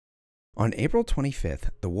On April 25th,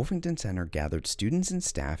 the Wolfington Center gathered students and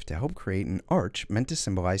staff to help create an arch meant to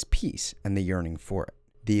symbolize peace and the yearning for it.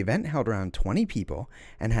 The event held around 20 people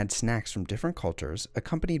and had snacks from different cultures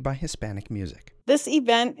accompanied by Hispanic music. This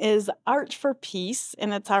event is Arch for Peace,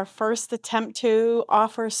 and it's our first attempt to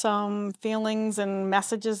offer some feelings and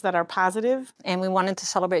messages that are positive. And we wanted to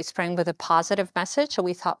celebrate spring with a positive message, so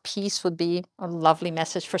we thought peace would be a lovely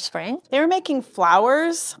message for spring. They were making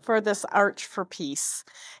flowers for this Arch for Peace,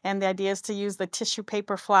 and the idea is to use the tissue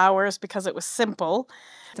paper flowers because it was simple.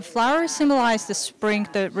 The flowers symbolize the spring,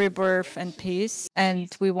 the rebirth, and peace, and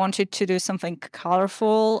we wanted to do something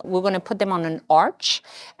colorful. We're going to put them on an arch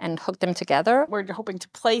and hook them together. We're hoping to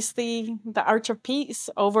place the Arch of Peace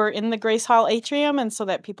over in the Grace Hall atrium, and so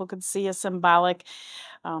that people could see a symbolic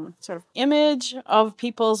sort of image of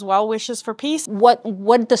people's well wishes for peace.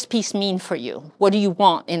 What does peace mean for you? What do you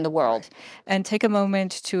want in the world? And take a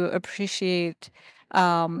moment to appreciate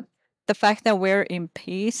the fact that we're in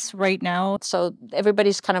peace right now. So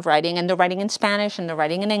everybody's kind of writing, and they're writing in Spanish, and they're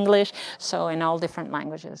writing in English, so in all different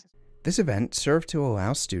languages. This event served to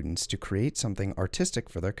allow students to create something artistic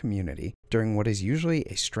for their community during what is usually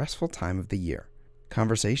a stressful time of the year.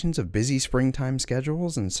 Conversations of busy springtime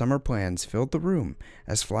schedules and summer plans filled the room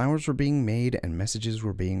as flowers were being made and messages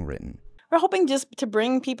were being written. We're hoping just to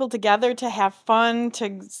bring people together, to have fun,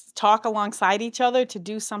 to talk alongside each other, to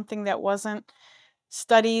do something that wasn't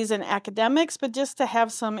studies and academics, but just to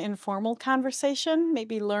have some informal conversation,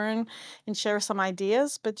 maybe learn and share some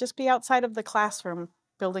ideas, but just be outside of the classroom,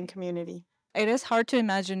 building community. It is hard to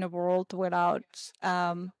imagine a world without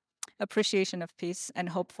appreciation of peace and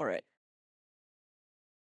hope for it.